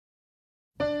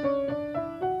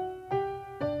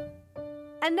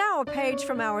And now a page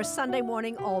from our Sunday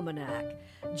Morning Almanac.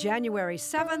 January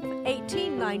 7th,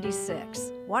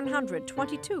 1896,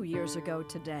 122 years ago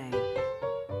today.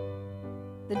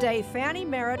 The day Fannie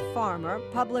Merritt Farmer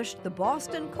published the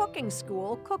Boston Cooking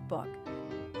School cookbook.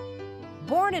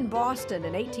 Born in Boston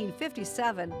in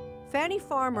 1857, Fannie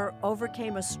Farmer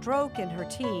overcame a stroke in her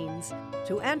teens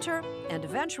to enter and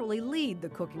eventually lead the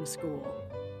cooking school.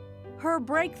 Her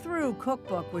breakthrough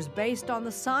cookbook was based on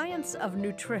the science of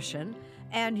nutrition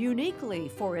and, uniquely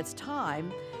for its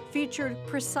time, featured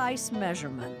precise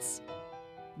measurements.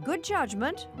 Good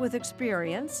judgment with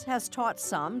experience has taught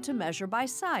some to measure by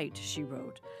sight, she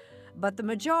wrote, but the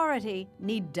majority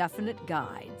need definite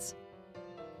guides.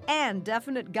 And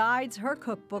definite guides her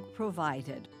cookbook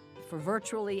provided for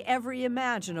virtually every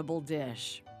imaginable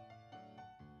dish.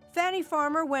 Fannie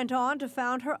Farmer went on to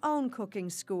found her own cooking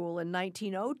school in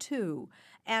 1902,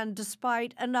 and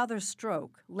despite another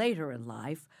stroke later in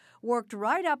life, worked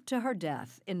right up to her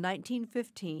death in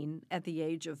 1915 at the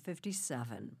age of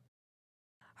 57.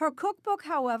 Her cookbook,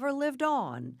 however, lived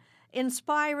on,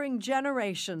 inspiring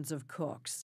generations of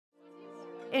cooks,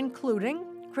 including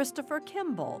Christopher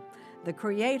Kimball, the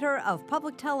creator of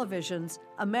public television's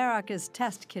America's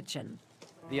Test Kitchen.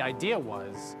 The idea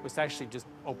was to actually just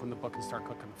open the book and start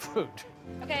cooking food.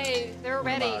 Okay, they're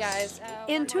ready, guys.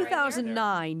 In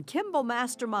 2009, Kimball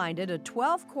masterminded a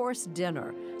 12-course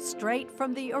dinner straight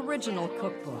from the original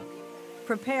cookbook,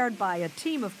 prepared by a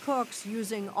team of cooks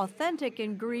using authentic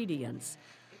ingredients,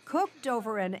 cooked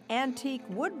over an antique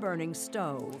wood-burning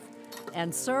stove,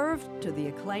 and served to the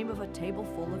acclaim of a table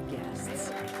full of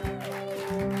guests.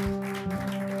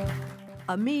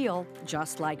 A meal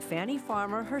just like Fannie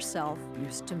Farmer herself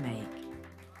used to make.